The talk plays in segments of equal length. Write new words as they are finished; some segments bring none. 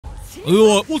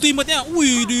Ultimate-nya.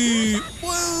 Wih di.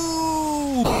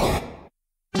 Wow.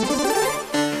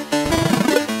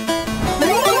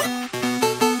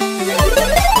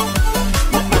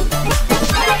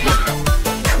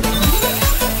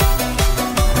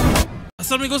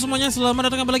 Assalamualaikum semuanya, selamat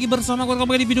datang kembali lagi bersama gue.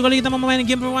 Di video kali kita mau main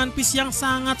game One Piece yang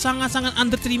sangat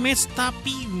underestimate,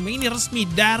 tapi ini resmi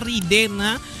dari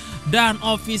Dena dan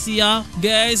official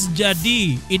guys.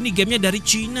 Jadi ini gamenya dari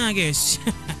Cina guys.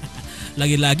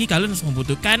 Lagi-lagi kalian harus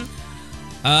membutuhkan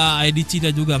ID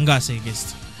Cina juga, enggak sih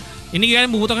guys. Ini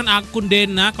kalian membutuhkan akun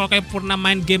Dena. Kalau kalian pernah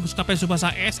main game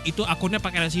Subasa S, itu akunnya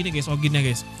pakai sini guys, loginnya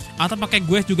guys. Atau pakai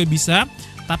gue juga bisa,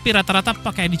 tapi rata-rata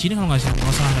pakai ID Cina kalau nggak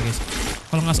salah guys.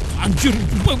 Kalau nggak salah, anjir,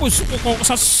 kok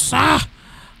sah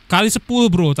kali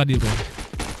 10 bro tadi bro.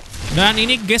 Dan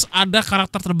ini guys ada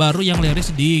karakter terbaru yang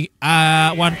liris di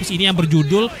One Piece ini yang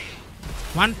berjudul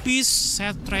One Piece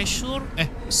Set Treasure,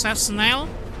 Set Snail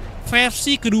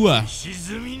versi kedua.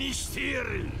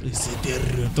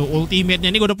 Tuh ultimate-nya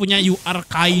ini gue udah punya UR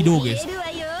Kaido guys.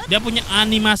 Dia punya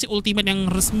animasi ultimate yang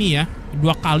resmi ya, 2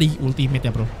 kali ultimate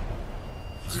ya bro.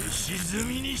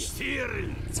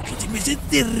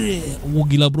 Wah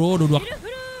gila bro, dua.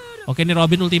 Oke ini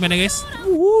Robin ultimate ya guys.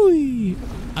 Wuih,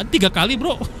 3 kali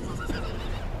bro.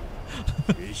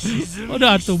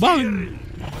 Udah tuh bang.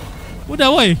 Udah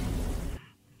woi.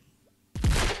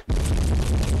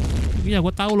 Iya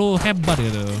gue tahu lo hebat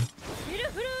gitu.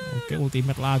 Oke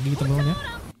ultimate lagi teman-teman ya.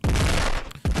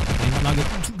 Ultimate lagi.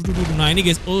 Nah ini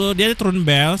guys, dia turun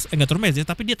bells, enggak turun bells ya,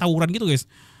 tapi dia tawuran gitu guys.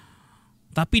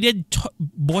 Tapi dia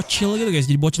bocil gitu guys,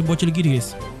 jadi bocil-bocil gini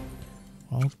guys.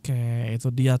 Oke, itu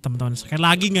dia teman-teman. Sekali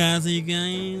lagi nggak sih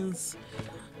guys?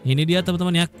 Ini dia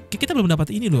teman-teman ya. Kita belum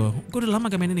dapat ini loh. Gue udah lama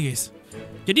gak main ini guys.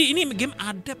 Jadi ini game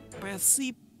ada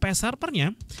versi PS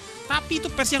servernya, tapi itu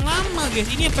versi yang lama guys.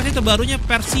 Ini versi terbarunya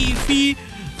versi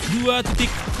V2.5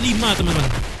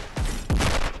 teman-teman.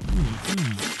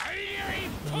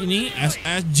 Ini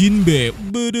SS Jinbe.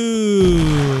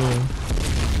 Beduh.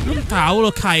 Lu tahu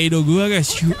loh Kaido gue guys,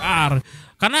 UR.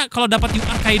 Karena kalau dapat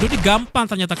UR Kaido ini gampang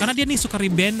ternyata, karena dia nih suka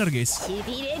rebanner guys.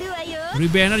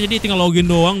 Rebanner jadi tinggal login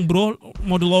doang bro,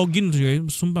 mode login guys,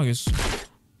 sumpah guys.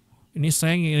 Ini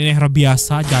saya ini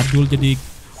biasa jadul, jadi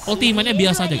ultimate-nya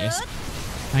biasa aja guys.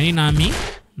 Nah ini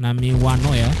Nami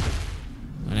Wano ya.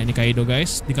 Nah ini Kaido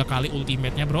guys, 3 kali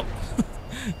ultimate-nya bro.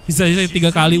 bisa 3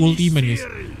 kali ultimate guys.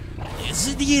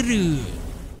 Sendiri.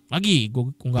 Lagi gue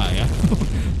enggak ya.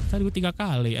 Tadi gue 3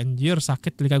 kali, anjir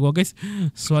sakit telinga gue guys.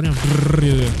 Suaranya brrrr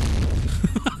gitu.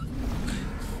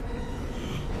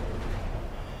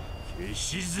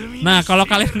 Nah kalau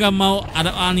kalian nggak mau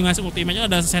ada animasi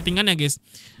ultimate-nya, ada settingan ya guys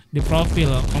di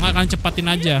profil. Kalau nggak kalian cepatin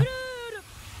aja.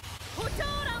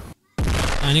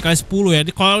 Nah ini kali 10 ya.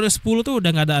 Kalau udah 10 tuh udah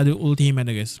nggak ada ultimate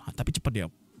ya guys. Tapi cepet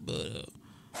ya.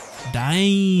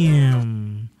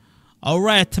 Damn.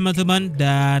 Alright teman-teman,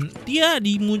 dan dia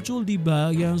dimuncul di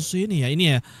bagian sini ya. Ini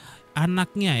ya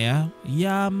anaknya ya,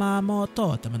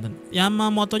 Yamato teman-teman.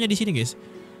 Yamamotonya di sini guys.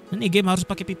 Ini game harus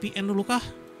pakai VPN dulu kah?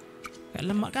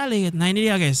 Kayak lemak kali. Nah ini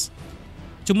dia guys.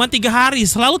 Cuman 3 hari,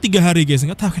 selalu 3 hari guys.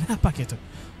 Nggak tahu kenapa gitu.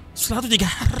 Selalu 3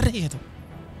 hari gitu.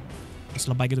 Terus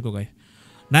lebay gitu kok guys.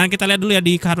 Nah kita lihat dulu ya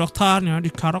di karakternya.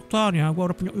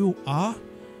 Gua udah punya UA.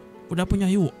 Udah punya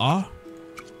UA.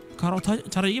 Karakter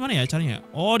caranya gimana ya caranya?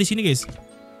 Oh di sini guys.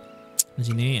 Di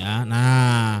sini ya.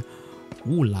 Nah,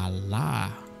 lala.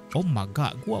 Oh my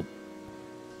god, gua.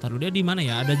 Taruh dia di mana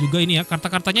ya? Ada juga ini ya.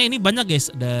 Karta-kartanya ini banyak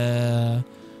guys. Ada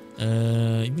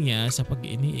ini ya siapa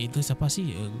ini? Itu siapa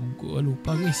sih? Gua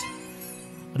lupa guys.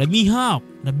 Ada Mihawk,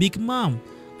 ada Big Mom,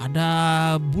 ada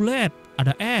Bullet,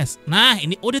 ada S. Nah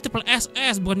ini dia triple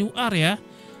SS bukan UR ya.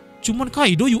 Cuman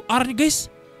Kaido UR nih guys.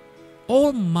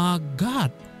 Oh my god.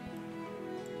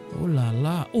 Oh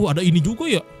lala. Oh ada ini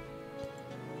juga ya.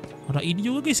 Ada ini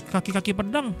juga guys, kaki-kaki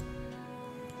pedang.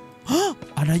 Hah,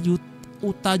 ada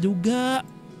Uta juga.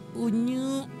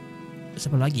 Unyu.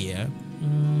 Siapa lagi ya?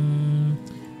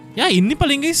 Ya ini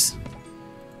paling guys.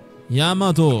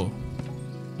 Yamato.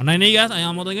 Mana ini guys?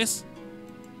 Yamato guys.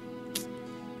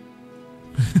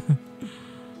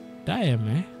 Damn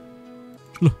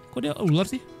Loh, kok dia ular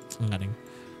sih? Enggak deng.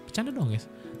 Bercanda dong guys.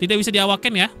 Tidak bisa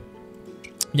diawaken ya.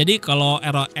 Jadi kalau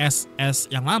ROSS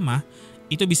yang lama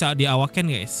itu bisa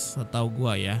diawaken guys, setahu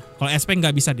gua ya. Kalau SP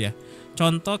nggak bisa dia.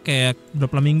 Contoh kayak udah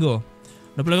Flamingo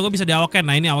bisa diawaken.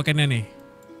 Nah ini awakennya nih.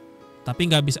 Tapi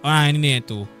nggak bisa. Nah ini nih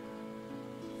tuh.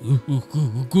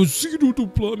 Kusido tuh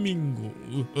Flamingo.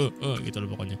 Gitu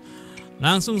loh pokoknya.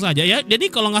 Langsung saja ya. Jadi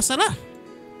kalau nggak salah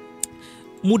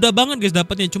mudah banget guys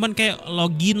dapatnya. Cuman kayak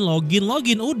login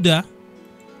udah.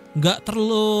 Nggak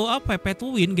terlalu pay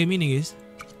to win game ini guys.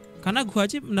 Karena gue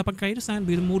aja mendapatkan itu sangat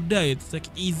begitu mudah ya, sangat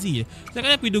easy ya. Saya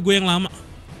kayak video gue yang lama.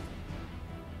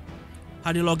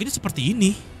 Hari login seperti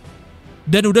ini.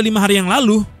 Dan udah 5 hari yang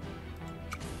lalu.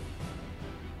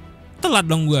 Telat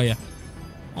dong gue ya.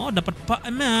 Oh dapat Pak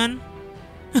Man.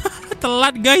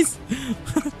 Telat guys.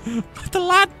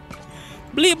 Telat.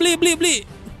 Beli.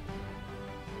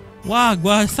 Wah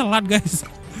gue telat guys.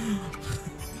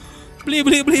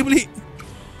 Beli.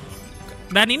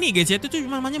 Dan ini guys ya, itu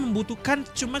cuma membutuhkan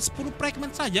cuma 10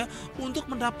 fragment saja untuk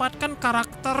mendapatkan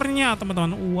karakternya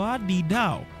teman-teman.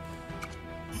 Wadidaw.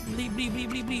 Beli.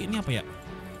 Ini apa ya?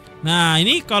 Nah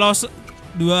ini kalau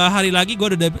 2 hari lagi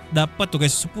gue udah dapet tuh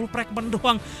guys, 10 fragment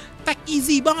doang. Tag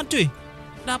easy banget cuy.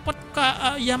 Dapat ke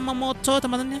Yamato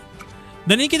teman-temannya.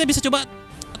 Dan ini kita bisa coba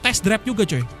test drive juga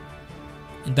cuy.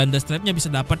 Dan test drive-nya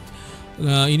bisa dapat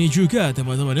ini juga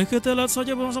teman-teman. Kita lihat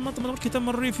saja bersama teman-teman, kita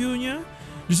mereviewnya.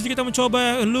 Di sini kita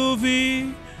mencoba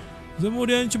Luffy,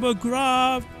 kemudian coba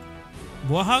Grab,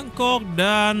 buah Hancock,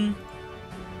 dan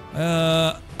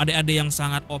adik-adik yang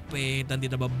sangat OP dan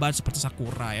tidak beban seperti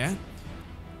Sakura ya.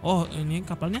 Oh ini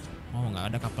kapalnya? Oh nggak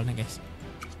ada kapalnya guys.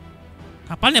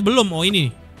 Kapalnya belum. Oh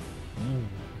ini.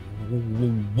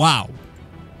 Wow.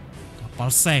 Kapal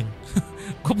seng.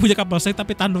 Gue punya kapal seng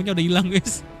tapi tanduknya udah hilang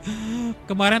guys.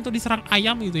 Kemarin tuh diserang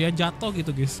ayam gitu ya, jatuh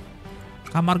gitu guys.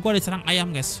 Kamar gue diserang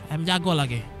ayam guys, ayam jago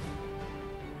lagi.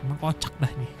 Emang kocak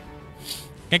dah nih.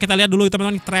 Oke kita lihat dulu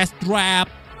teman-teman, trash trap.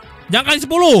 Jangan kali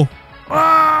 10.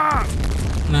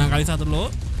 Nah kali 1 dulu.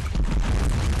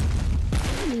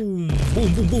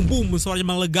 Boom. Suaranya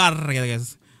melegar gitu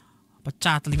guys.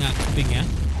 Pecah telinga kuping ya.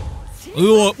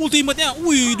 Ultimate-nya.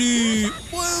 Wih.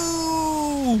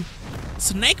 Wow.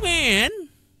 Snake man.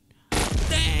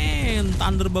 Damn,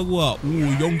 thunder bagua.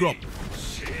 Young drop.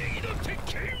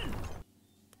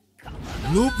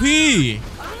 Luffy.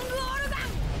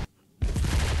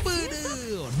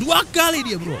 2 kali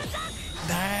dia bro.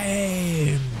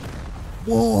 Damn.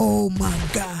 Wow my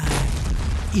god.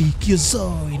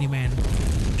 Ikyuso ini men.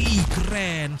 Ih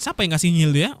keren. Siapa yang ngasih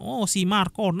nyil dia? Oh si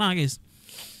Markona guys.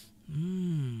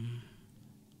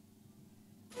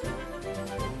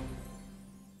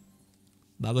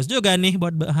 Bagus juga nih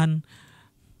buat bahan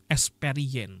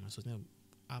experience. Maksudnya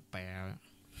apa ya?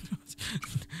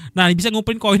 Nah bisa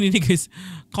ngumpulin koin ini guys.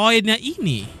 Koinnya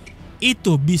ini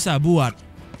itu bisa buat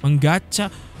menggacha.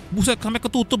 Buset sampai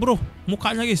ketutup bro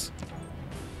mukanya guys.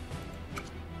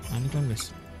 Nah ini kan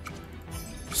guys,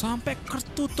 sampai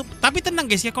ketutup. Tapi tenang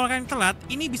guys ya, kalau kalian telat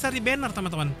ini bisa di-banner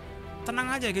teman-teman. Tenang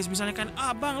aja guys, misalnya kan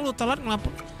bang lu telat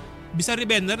ngelapor, bisa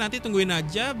di-banner, nanti tungguin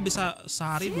aja. Bisa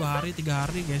sehari, 2 hari, 3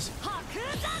 hari guys.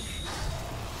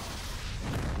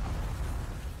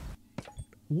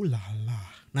 Ulala.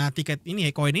 Nah tiket ini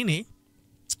ya, koin ini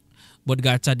buat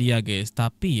gacha dia guys.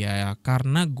 Tapi ya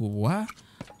karena gua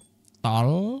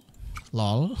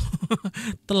lol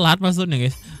telat maksudnya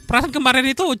guys. Perasaan kemarin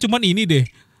itu cuman ini deh,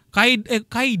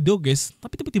 Kaido guys.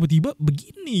 Tapi tiba-tiba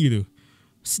begini gitu.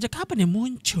 Sejak kapan ya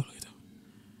muncul gitu?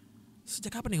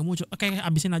 Sejak kapan ya muncul? Oke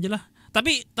abisin aja lah.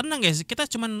 Tapi tenang guys, kita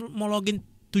cuman mau login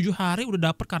 7 hari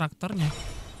udah dapet karakternya.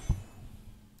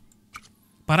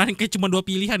 Parah kayak cuma 2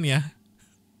 pilihan ya.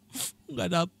 Nggak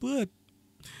dapet.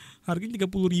 Harganya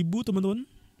 30.000 teman-teman.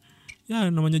 Ya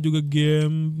namanya juga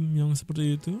game yang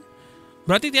seperti itu.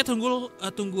 Berarti dia tunggu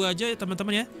aja ya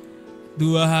teman-teman ya.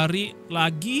 2 hari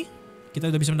lagi kita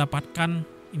udah bisa mendapatkan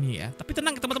ini ya. Tapi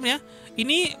tenang teman-teman ya.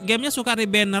 Ini gamenya suka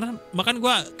re-banner. Bahkan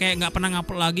gue kayak nggak pernah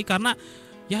ngupload lagi karena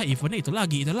ya eventnya itu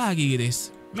lagi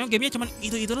guys. Memang gamenya cuma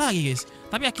itu lagi guys.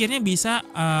 Tapi akhirnya bisa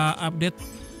update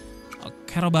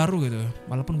hero baru gitu.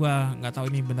 Walaupun gue nggak tahu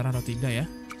ini beneran atau tidak ya.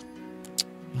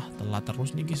 Telat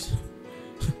terus nih guys.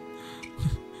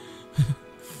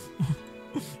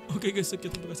 Oke guys,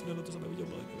 sekian, terima kasih dan sampai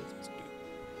jumpa lagi.